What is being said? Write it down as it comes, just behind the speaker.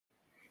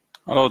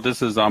Hello,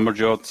 this is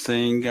Amarjot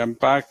Singh. I'm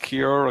back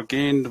here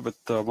again with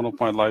one of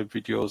my live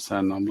videos,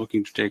 and I'm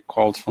looking to take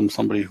calls from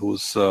somebody who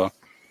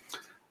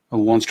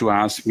wants to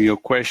ask me a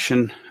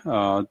question.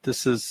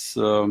 This is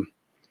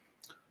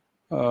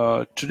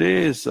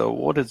today is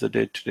what is the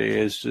date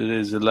today? It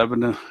is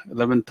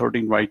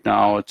 11:13 right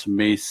now. It's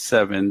May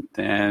 7th,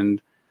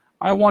 and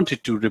I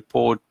wanted to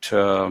report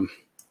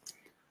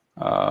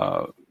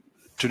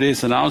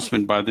today's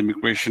announcement by the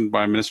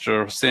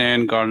Minister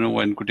Hussein, Garneau,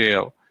 and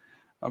Goodale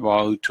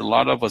about a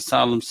lot of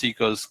asylum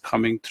seekers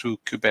coming through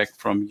Quebec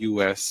from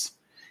US.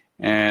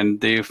 And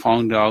they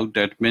found out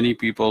that many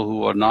people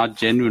who are not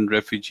genuine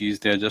refugees,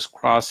 they're just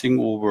crossing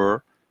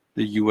over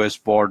the US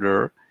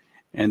border.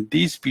 And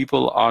these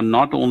people are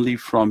not only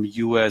from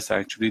US,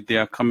 actually, they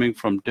are coming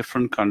from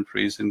different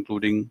countries,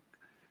 including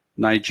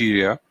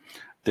Nigeria.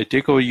 They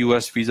take a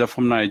US visa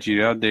from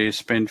Nigeria, they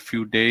spend a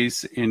few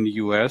days in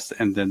US,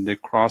 and then they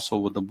cross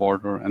over the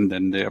border, and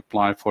then they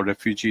apply for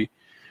refugee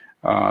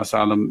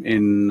asylum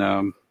in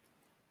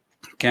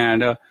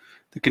Canada.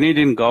 The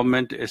Canadian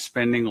government is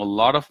spending a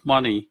lot of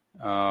money,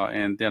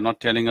 and they're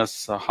not telling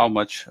us how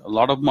much, a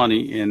lot of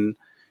money in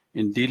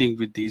dealing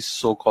with these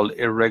so-called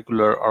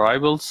irregular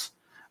arrivals.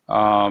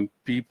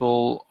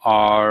 People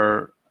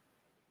are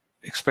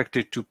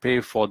expected to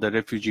pay for the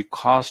refugee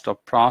cost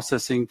of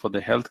processing, for the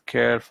health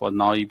care, for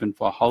now even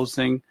for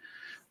housing.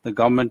 The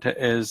government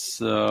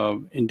is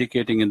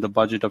indicating in the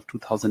budget of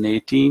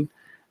 2018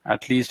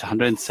 at least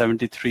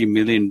 $173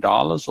 million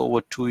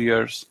over 2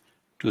 years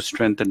to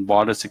strengthen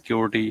border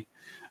security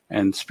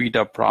and speed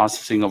up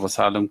processing of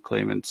asylum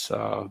claimants,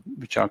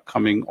 which are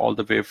coming all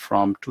the way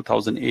from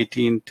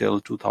 2018 till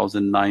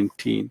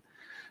 2019.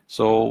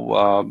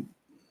 So,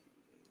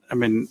 I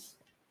mean,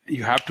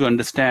 you have to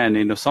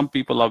understand, some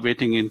people are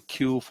waiting in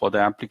queue for the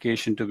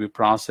application to be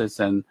processed,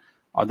 and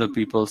other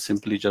people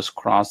simply just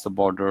cross the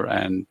border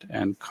and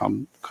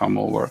come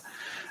over.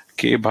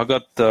 K.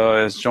 Bhagat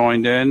has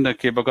joined in.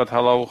 K. Bhagat,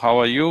 hello, how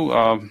are you?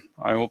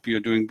 I hope you're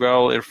doing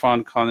well.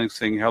 Irfan Khan is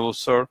saying, hello,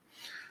 sir.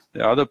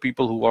 There are other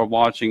people who are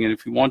watching, and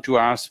if you want to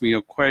ask me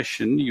a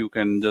question, you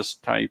can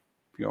just type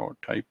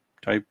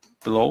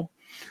below.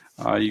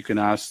 You can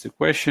ask the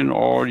question,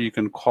 or you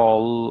can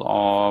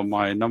call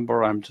my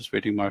number. I'm just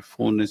waiting, my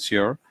phone is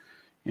here.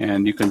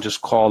 And you can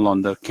just call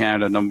on the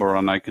Canada number,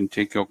 and I can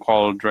take your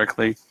call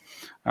directly.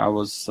 I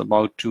was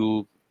about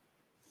to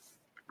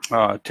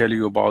tell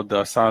you about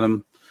the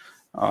asylum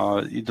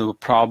the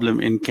problem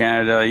in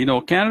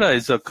Canada. Canada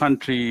is a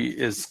country,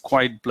 is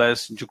quite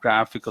blessed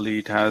geographically.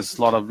 It has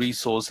a lot of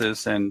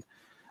resources, and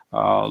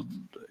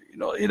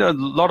in a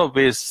lot of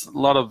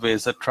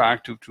ways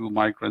attractive to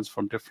migrants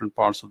from different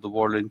parts of the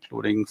world,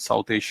 including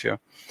South Asia.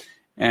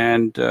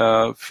 And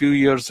a few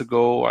years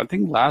ago, I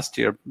think last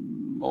year,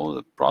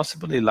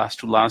 possibly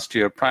last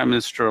year, Prime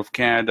Minister of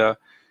Canada,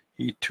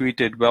 he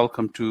tweeted,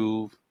 "Welcome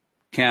to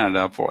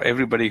Canada," for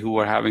everybody who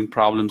are having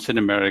problems in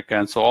America.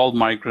 And so all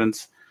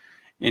migrants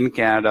in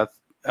Canada,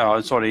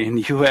 in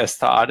US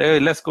thought, hey,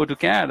 let's go to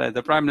Canada.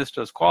 The Prime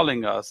Minister is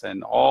calling us,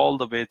 and all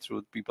the way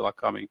through, people are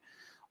coming.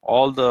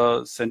 All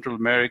the Central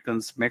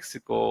Americans,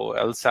 Mexico,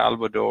 El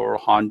Salvador,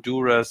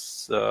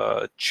 Honduras,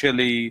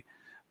 Chile,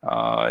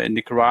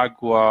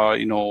 Nicaragua,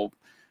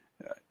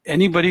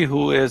 anybody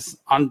who is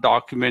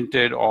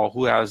undocumented or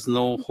who has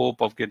no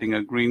hope of getting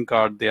a green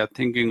card, they are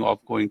thinking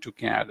of going to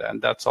Canada,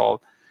 and that's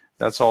all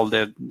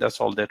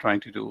they're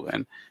trying to do.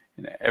 And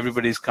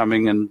everybody's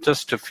coming. And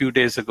just a few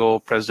days ago,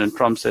 President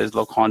Trump says,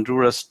 look,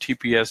 Honduras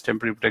TPS,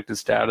 temporary protected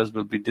status,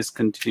 will be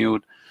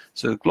discontinued.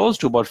 So close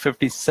to about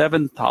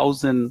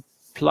 57,000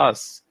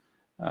 plus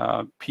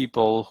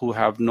people who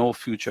have no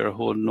future,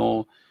 who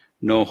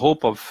no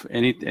hope of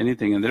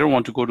anything, and they don't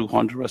want to go to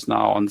Honduras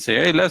now and say,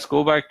 hey, let's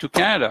go back to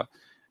Canada.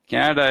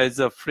 Canada is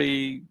a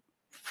free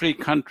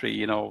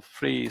country,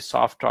 free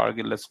soft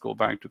target. Let's go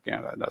back to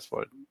Canada. That's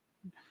what.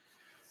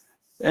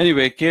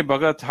 Anyway, K.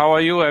 Bhagat, how are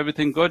you?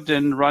 Everything good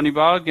in Rani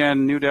Bagh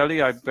and New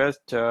Delhi? I bet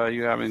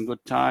you're having a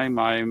good time.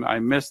 I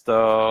miss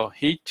the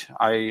heat.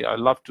 I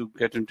love to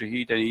get into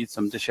heat and eat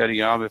some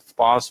dishariam if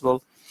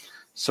possible.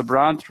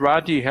 Sabrant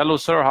Rati, hello,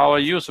 sir. How are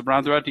you?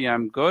 Sabrant Rati,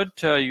 I'm good.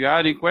 You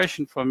had any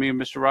question for me,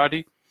 Mr.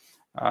 Rati?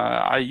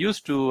 I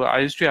used to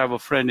have a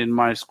friend in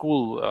my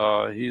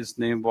school. His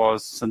name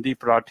was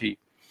Sandeep Rati.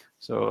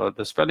 So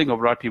the spelling of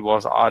Rati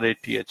was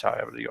R-A-T-H-I.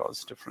 Everybody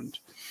was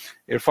different.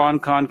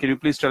 Irfan Khan, can you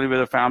please tell me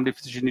whether family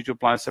physician need to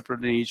apply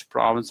separately in each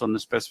province on the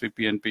specific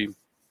PNP?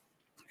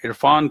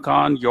 Irfan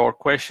Khan, your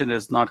question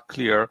is not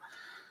clear.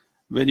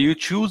 When you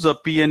choose a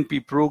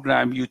PNP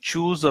program, you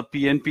choose a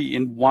PNP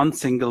in one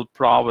single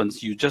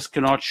province. You just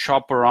cannot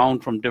shop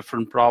around from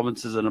different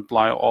provinces and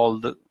apply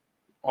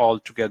all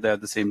together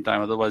at the same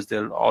time. Otherwise,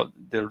 they'll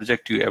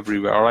reject you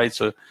everywhere. All right,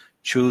 so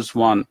choose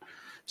one.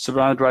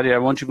 Sabrant Rati, I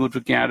want you to move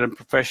to Canada and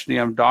professionally.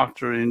 I'm a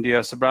doctor in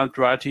India. Sabrant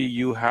Rati,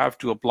 you have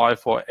to apply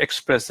for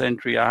express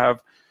entry. I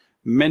have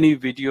many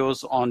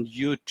videos on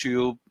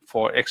YouTube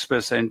for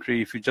express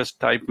entry. If you just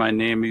type my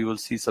name, you will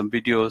see some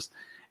videos,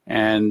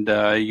 and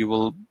you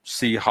will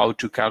see how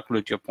to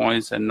calculate your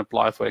points and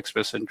apply for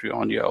express entry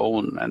on your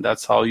own. And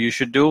that's how you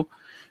should do.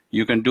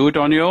 You can do it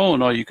on your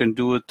own, or you can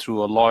do it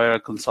through a lawyer,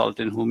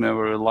 consultant,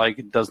 whomever you like.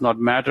 It does not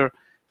matter.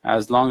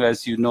 As long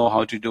as you know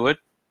how to do it,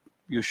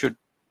 you should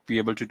be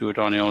able to do it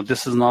on your own.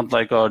 This is not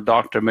like a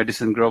doctor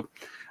medicine group.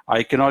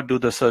 I cannot do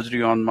the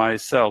surgery on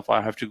myself.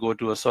 I have to go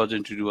to a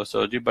surgeon to do a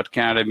surgery, but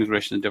Canada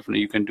immigration is different.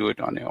 You can do it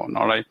on your own,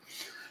 all right?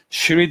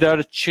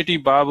 Shridhar Chitty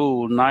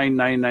Babu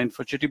 999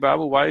 for Chitty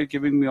Babu. Why are you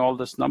giving me all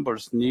these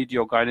numbers? Need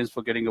your guidance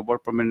for getting a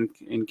work permit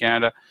in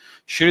Canada.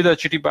 Shridhar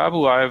Chitty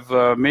Babu,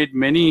 I've made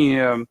many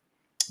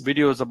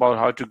videos about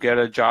how to get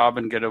a job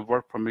and get a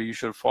work permit. You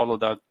should follow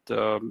that,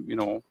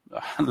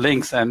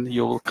 links, and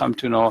you will come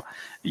to know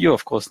you,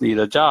 of course, need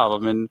a job.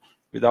 I mean,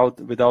 without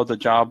the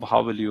job,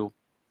 how will you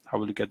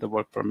get the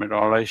work permit?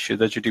 All right,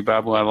 Shridhar Chitty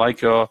Babu, I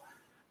like your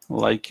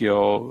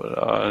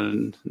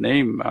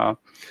name.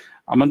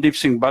 Amandeep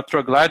Singh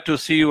Batra, glad to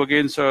see you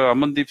again, sir.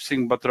 Amandeep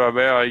Singh Batra,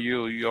 where are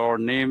you? Your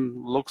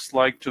name looks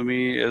like to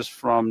me is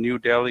from New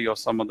Delhi or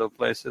some other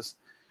places.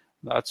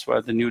 That's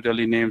why the New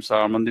Delhi names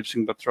are Amandeep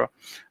Singh Batra.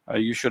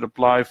 You should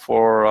apply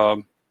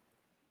for,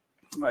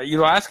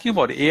 you're asking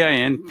about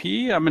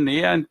AINP. I mean,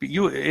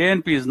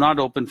 AINP is not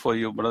open for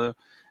you, brother.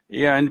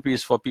 AINP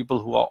is for people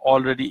who are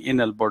already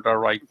in Alberta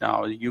right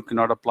now. You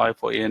cannot apply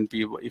for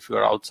AINP if you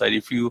are outside.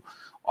 If you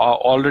are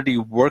already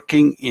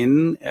working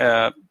in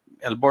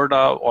Alberta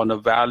on a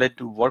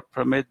valid work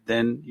permit,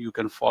 then you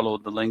can follow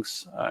the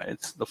links.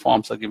 The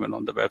forms are given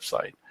on the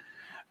website.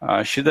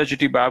 Shridhar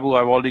Chitty Babu,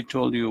 I've already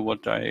told you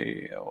what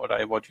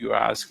you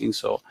are asking.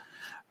 So,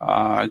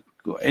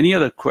 any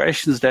other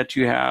questions that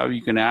you have,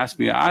 you can ask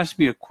me. Ask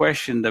me a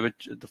question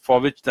for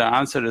which the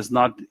answer is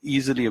not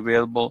easily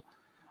available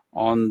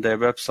on their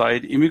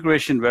website.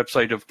 Immigration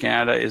website of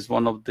Canada is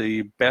one of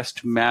the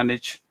best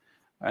managed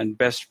and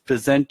best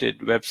presented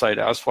website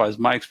as far as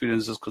my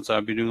experience is concerned.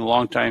 I've been doing a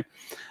long time.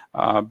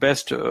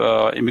 Best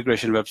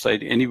immigration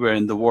website anywhere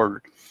in the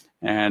world,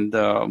 and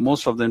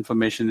most of the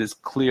information is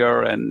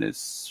clear and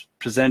is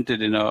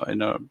presented in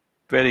a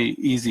very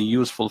easy,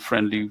 useful,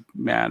 friendly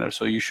manner.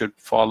 So you should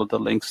follow the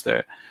links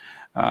there.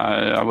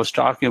 I was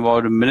talking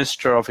about a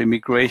Minister of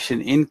Immigration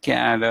in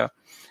Canada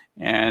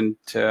and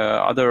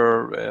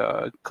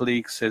other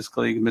colleagues, his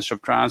colleague, Minister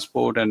of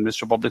Transport and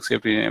Minister of Public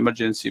Safety and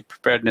Emergency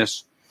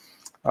Preparedness.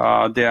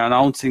 They are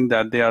announcing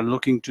that they are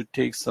looking to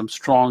take some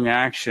strong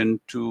action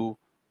to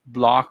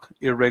block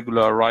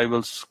irregular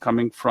arrivals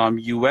coming from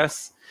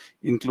US,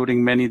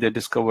 including many they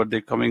discovered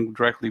they're coming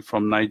directly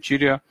from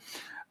Nigeria.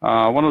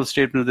 One of the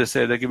statements, they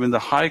say, they're given the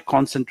high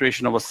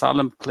concentration of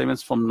asylum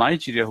claimants from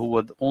Nigeria who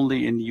were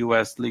only in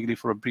US legally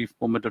for a brief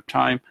moment of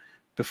time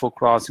before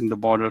crossing the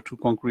border. Two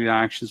concrete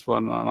actions were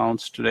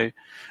announced today.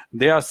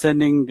 They are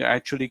sending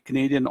actually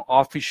Canadian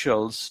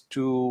officials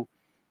to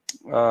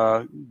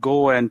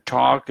go and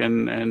talk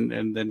and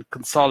then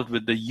consult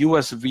with the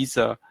US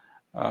visa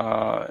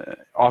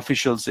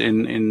officials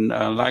in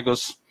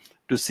Lagos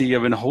to see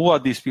who are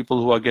these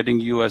people who are getting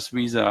US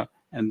visa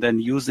and then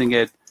using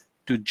it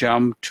to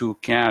jump to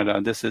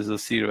Canada. This is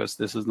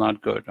this is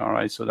not good. All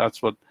right, so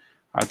that's what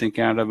I think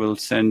Canada will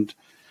send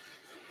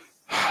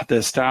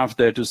the staff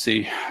there to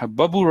see.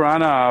 Babu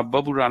Rana,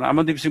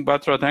 Amandeep Singh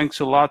Batra, thanks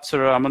a lot, sir.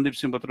 Amandeep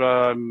Singh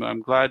Batra,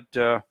 I'm glad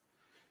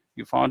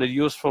you found it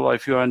useful.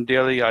 If you're in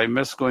Delhi, I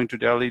miss going to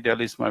Delhi.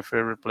 Delhi is my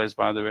favorite place,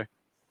 by the way.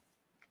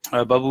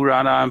 Babu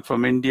Rana, I'm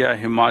from India,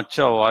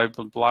 Himachal. I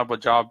applied for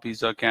job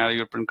visa, Canada,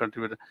 European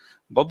country.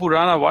 Babu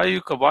Rana, why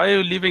are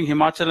you leaving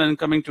Himachal and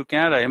coming to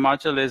Canada?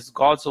 Himachal is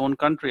God's own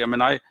country. I mean,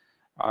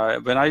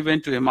 when I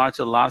went to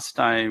Himachal last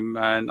time,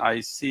 and I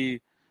see,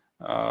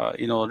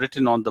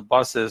 written on the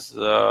buses,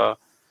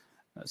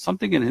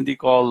 something in Hindi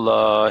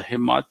called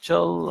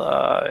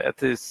Himachal.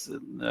 It is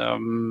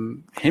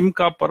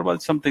Himka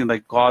Parvat, something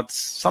like God's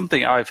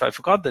something. I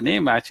forgot the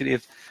name actually.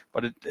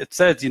 But it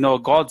says,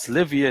 gods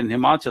live here in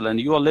Himachal, and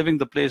you are living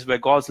the place where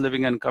God's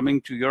living and coming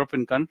to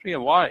European country.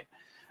 And why?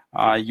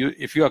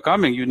 If you are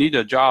coming, you need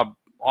a job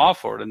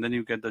offered, and then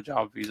you get the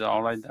job visa.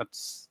 All right,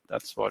 that's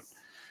what.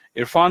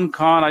 Irfan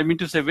Khan, I mean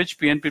to say, which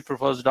PNP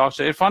prefers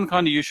doctor? Irfan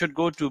Khan, you should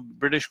go to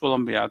British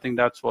Columbia. I think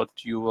that's what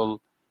you will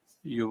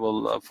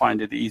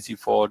find it easy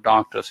for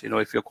doctors.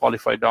 If you're a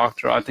qualified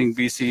doctor, I think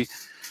BC.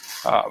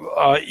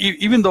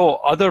 Even though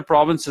other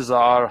provinces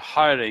are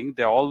hiring,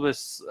 they're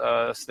always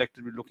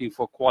selectively looking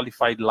for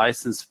qualified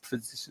licensed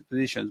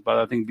physicians, but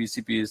I think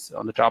BCP is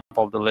on the top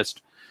of the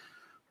list.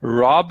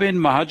 Robin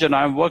Mahajan,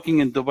 I'm working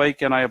in Dubai.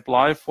 Can I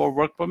apply for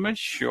work permit?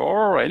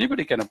 Sure,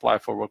 anybody can apply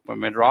for work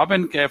permit.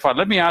 Robin,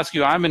 let me ask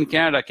you, I'm in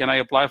Canada. Can I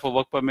apply for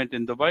work permit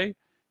in Dubai?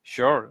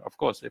 Sure, of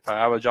course. If I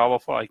have a job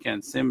offer, I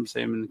can. Same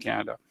in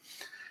Canada.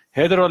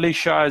 Heather Ali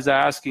Shah is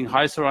asking,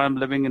 hi sir, I'm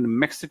living in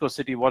Mexico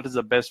City. What is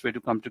the best way to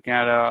come to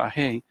Canada?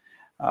 Hey,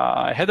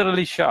 Heather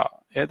Ali Shah,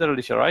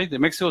 right? The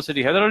Mexico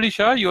City. Heather Ali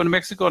Shah, you're in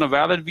Mexico on a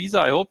valid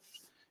visa. I hope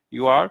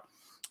you are.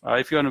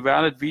 If you're on a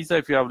valid visa,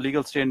 if you have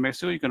legal stay in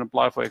Mexico, you can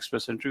apply for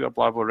express entry,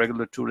 apply for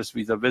regular tourist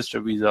visa, visitor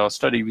visa,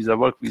 study visa,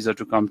 work visa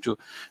to come to.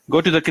 Go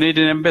to the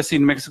Canadian Embassy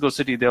in Mexico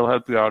City. They'll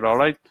help you out, all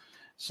right?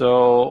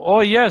 So, oh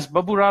yes,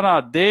 Babu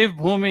Rana, Dev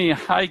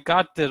Bhumi, I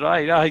got it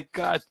right.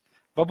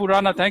 Babu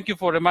Rana, thank you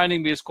for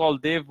reminding me. It's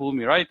called Dev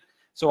Bhumi, right?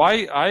 So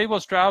I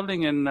was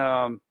traveling in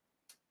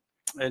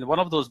one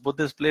of those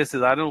Buddhist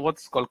places. I don't know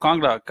what's called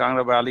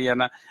Kangra Valley,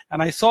 and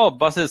I saw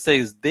buses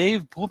says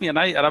Dev Bhumi, and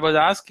I was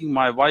asking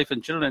my wife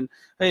and children,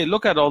 hey,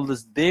 look at all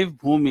this Dev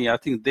Bhumi. I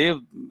think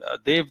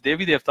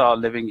Devi Devta are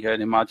living here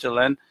in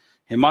Himachal, and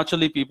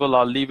Himachali people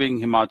are leaving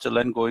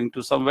Himachal and going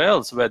to somewhere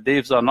else where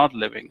Devs are not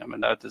living. I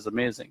mean, that is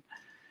amazing.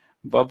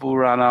 Babu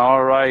Rana,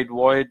 all right.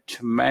 Void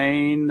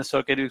Main.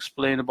 So can you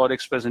explain about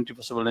express entry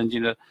for civil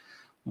engineer?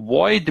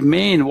 Void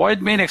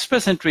Main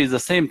express entry is the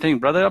same thing,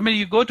 brother. I mean,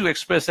 you go to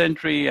express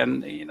entry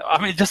and,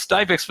 I mean, just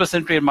type express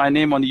entry in my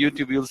name on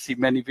YouTube, you'll see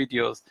many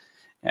videos,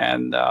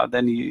 and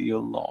then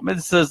you'll know. I mean,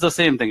 it's the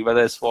same thing,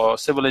 whether it's for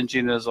civil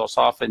engineers or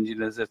soft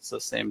engineers, it's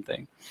the same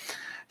thing.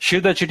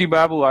 Shida Chiti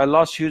Babu, I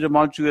lost huge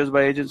amount 2 years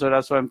by agents, so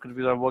that's why I'm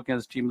confused. I'm working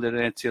as team leader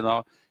at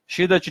now.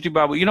 Shida Chiti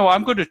Babu,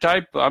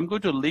 I'm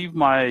going to leave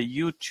my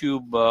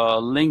YouTube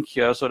link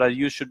here so that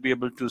you should be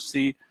able to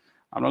see.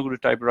 I'm not going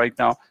to type it right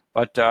now,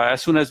 but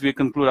as soon as we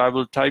conclude, I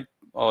will type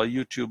a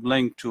YouTube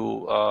link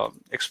to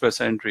Express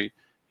Entry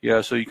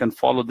here, so you can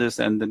follow this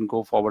and then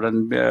go forward.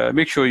 And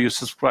make sure you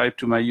subscribe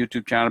to my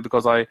YouTube channel,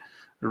 because I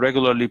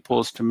regularly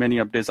post many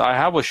updates. I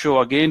have a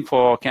show again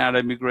for Canada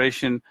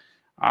immigration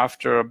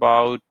after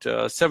about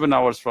 7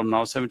 hours from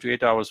now, 7 to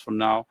 8 hours from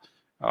now,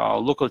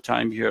 local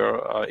time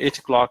here, 8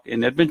 o'clock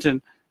in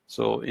Edmonton.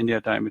 So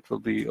India time, it will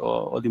be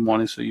early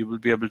morning, so you will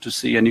be able to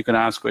see, and you can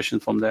ask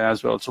questions from there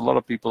as well. So a lot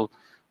of people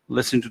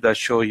listen to that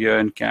show here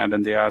in Canada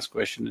and they ask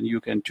questions, and you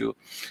can too.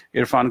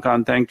 Irfan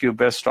Khan, thank you.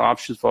 Best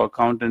options for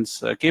accountants.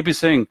 KP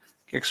Singh,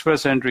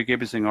 Express Entry,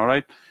 KP Singh, all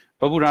right.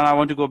 Babu Rana, I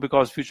want to go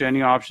because future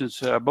any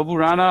options. Babu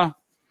Rana,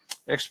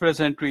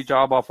 Express Entry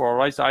job offer, all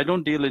right. So I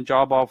don't deal in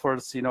job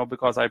offers,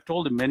 because I've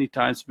told him many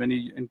times,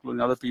 many, including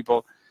other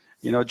people,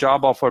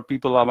 job offer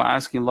people are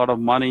asking a lot of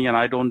money, and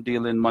I don't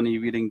deal in money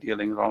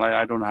dealing. All right?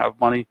 I don't have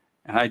money,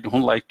 and I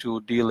don't like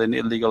to deal in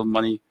illegal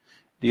money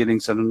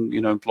dealings and,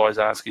 employees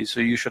asking.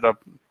 So you should have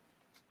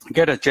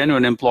get a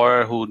genuine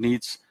employer who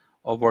needs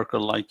a worker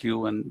like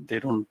you, and they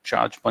don't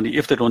charge money.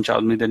 If they don't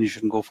charge money, then you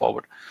shouldn't go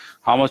forward.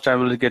 How much time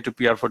will it get to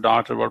PR for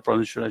doctor? What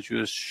province should I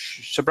choose?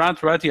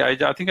 Sabrant Rati,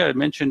 I think I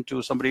mentioned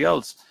to somebody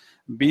else,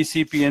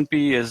 BC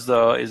PNP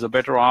is a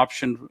better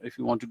option if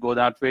you want to go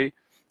that way.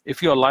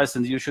 If you're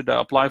licensed, you should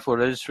apply for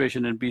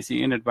registration in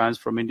BC in advance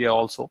from India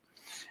also.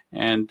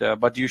 And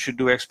but you should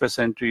do express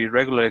entry,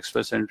 regular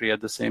express entry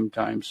at the same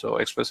time. So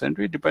express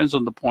entry depends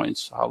on the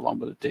points. How long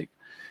will it take?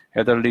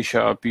 Heather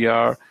Lisha,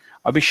 PR.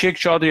 Abhishek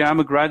Chaudhary, I'm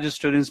a graduate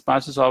student in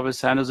Master's Office,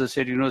 San Jose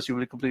State University,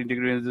 will complete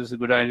degree. This is a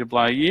good idea to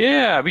apply.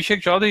 Yeah,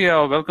 Abhishek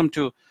Chaudhary, welcome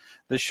to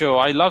the show.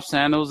 I love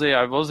San Jose.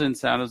 I was in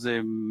San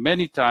Jose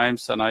many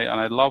times, and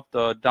I love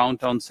the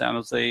downtown San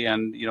Jose,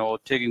 and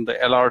taking the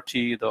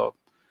LRT,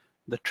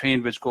 the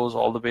train which goes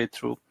all the way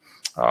through,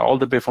 all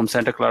the way from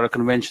Santa Clara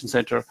Convention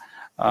Center.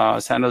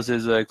 San Jose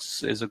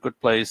is a good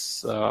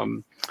place.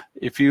 I've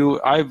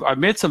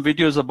made some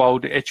videos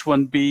about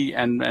H-1B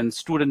and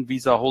student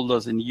visa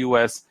holders in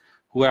U.S.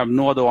 who have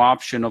no other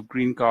option of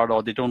green card,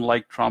 or they don't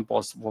like Trump,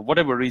 or for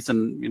whatever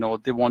reason,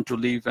 they want to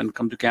leave and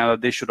come to Canada.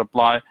 They should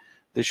apply.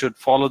 They should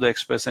follow the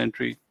express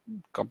entry,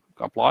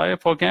 apply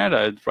for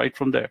Canada right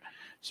from there.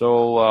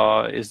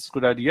 So it's a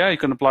good idea. You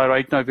can apply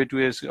right now if you're 2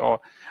 years.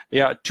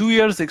 Yeah, 2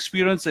 years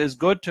experience is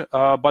good,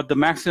 but the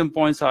maximum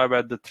points are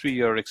at the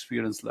 3-year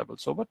experience level.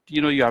 So, but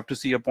you have to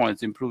see your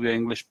points, improve your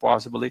English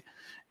possibly,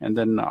 and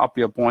then up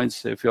your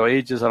points. If your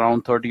age is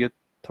around 30,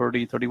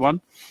 31,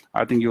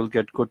 I think you'll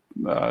get good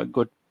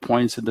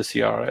points in the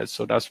CRS.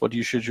 So that's what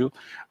you should do.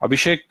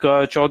 Abhishek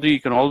Chaudhary, you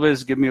can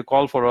always give me a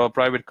call for a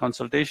private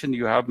consultation.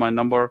 You have my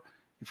number.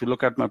 If you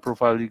look at my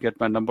profile, you get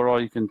my number, or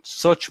you can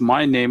search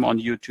my name on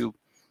YouTube,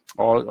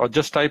 or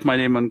just type my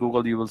name on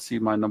Google. You will see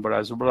my number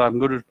as well. I'm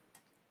going to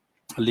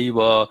leave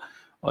a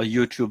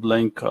YouTube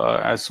link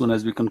as soon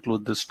as we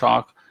conclude this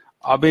talk.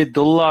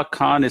 Abedullah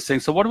Khan is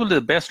saying, so what will be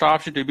the best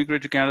option to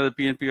immigrate to Canada,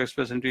 PNP or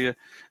Express Entry?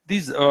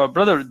 These,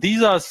 brother,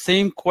 these are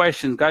same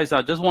questions. Guys,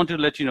 I just want to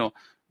let you know,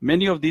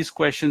 many of these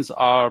questions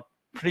are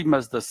pretty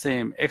much the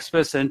same.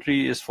 Express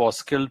Entry is for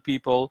skilled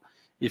people.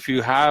 If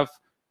you have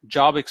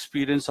job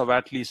experience of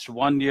at least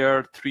 1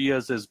 year, 3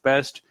 years is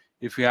best.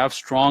 If you have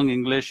strong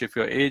English, if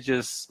your age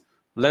is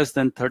less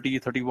than 30,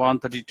 31,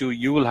 32,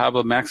 you will have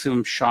a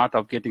maximum shot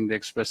of getting the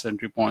express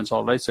entry points,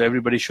 all right? So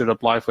everybody should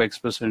apply for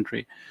express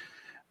entry.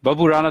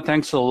 Babu Rana,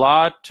 thanks a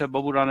lot.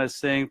 Babu Rana is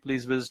saying,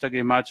 please visit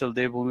again Himachal.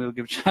 Devbhumi will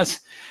give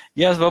chance.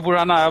 Yes, Babu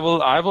Rana, I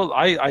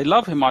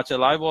love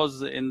Himachal. I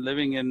was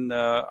living in,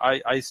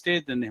 I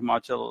stayed in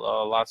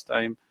Himachal last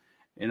time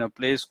in a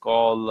place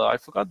called, I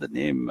forgot the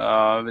name,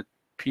 with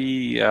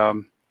P,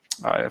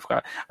 I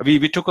forgot.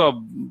 We took a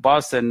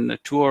bus and a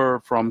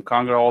tour from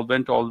Kangra,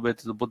 went all the way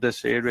to the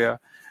Buddhist area,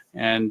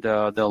 and there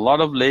are a lot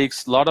of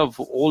lakes, a lot of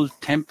old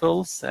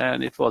temples,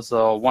 and it was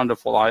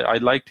wonderful. I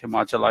liked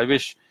Himachal.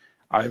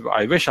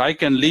 I wish I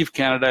can leave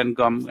Canada and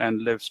come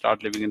and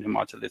start living in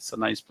Himachal. It's a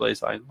nice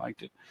place. I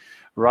liked it.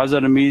 Raza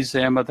Ramiz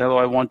Ahmed, hello.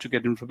 I want to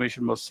get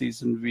information about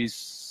season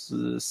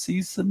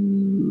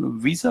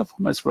visa for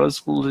my brother's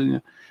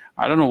school.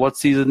 I don't know what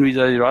season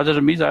visa is. Raja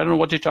Ramiz, I don't know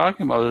what you're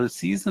talking about. A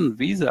season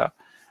visa.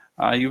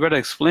 You better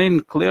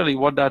explain clearly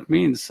what that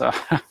means.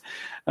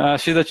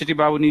 Shida Chitti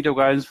Babu, need your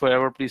guidance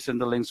forever. Please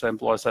send the links to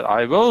employers.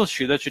 I will,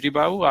 Shida Chitti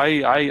Babu.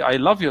 I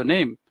love your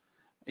name.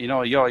 You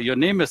know, your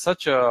name is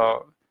such a,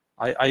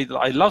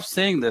 I love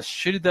saying this,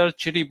 Shridhar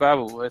Chitti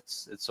Babu.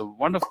 It's a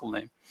wonderful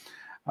name.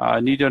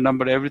 Need your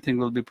number, everything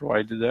will be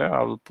provided there.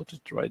 I will put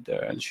it right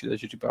there. And Shridhar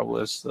Chitti Babu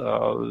is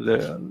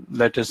the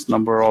latest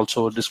number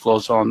also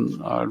disclosed on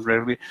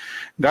regularly.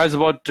 Guys,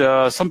 about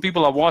some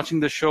people are watching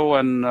the show,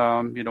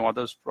 and you know,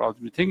 others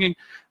probably thinking.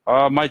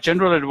 My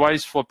general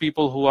advice for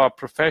people who are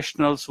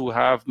professionals who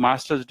have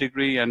master's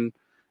degree and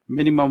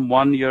minimum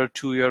 1 year,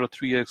 2 year, or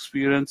 3 year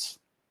experience,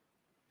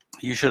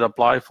 you should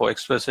apply for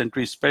express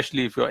entry,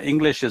 especially if your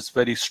English is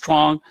very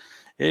strong.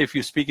 If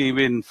you speak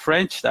even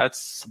French,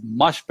 that's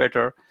much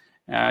better.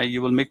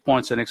 You will make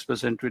points in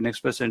express entry. And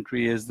express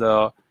entry is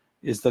the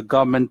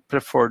government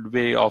preferred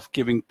way of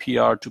giving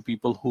PR to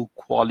people who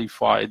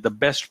qualify. The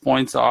best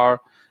points are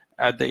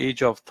at the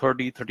age of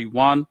 30,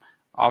 31.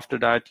 After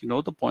that, you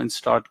know, the points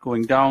start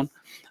going down.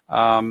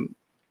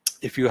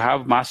 If you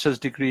have master's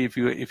degree, if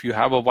you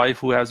have a wife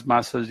who has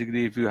master's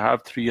degree, if you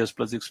have 3 years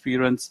plus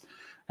experience,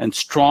 and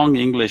strong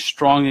English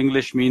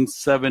means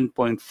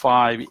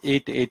 7.5,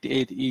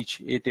 888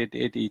 each,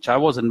 888 each. I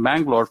was in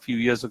Bangalore a few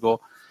years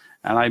ago,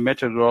 and I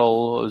met a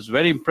girl. It was a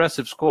very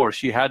impressive score.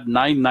 She had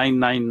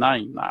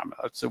 9999.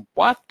 I said,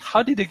 what?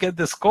 How did you get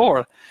this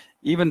score?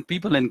 Even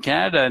people in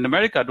Canada and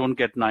America don't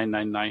get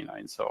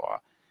 9999. So,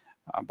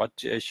 but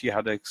she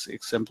had an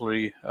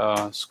exemplary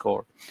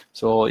score.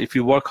 So if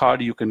you work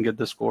hard, you can get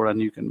the score and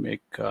you can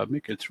make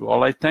it through. All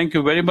right. Thank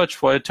you very much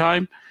for your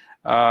time.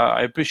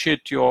 I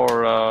appreciate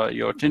your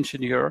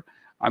attention here.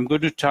 I'm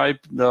going to type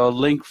the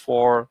link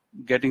for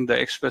getting the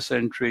express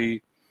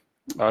entry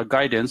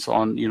guidance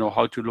on, you know,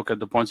 how to look at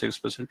the points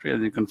express entry,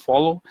 and you can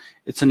follow.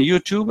 It's on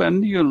YouTube,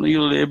 and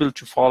you'll be able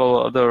to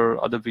follow other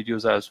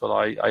videos as well.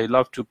 I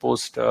love to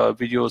post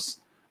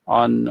videos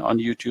on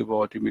YouTube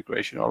about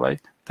immigration. All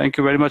right. Thank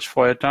you very much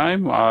for your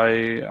time.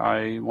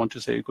 I want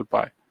to say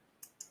goodbye.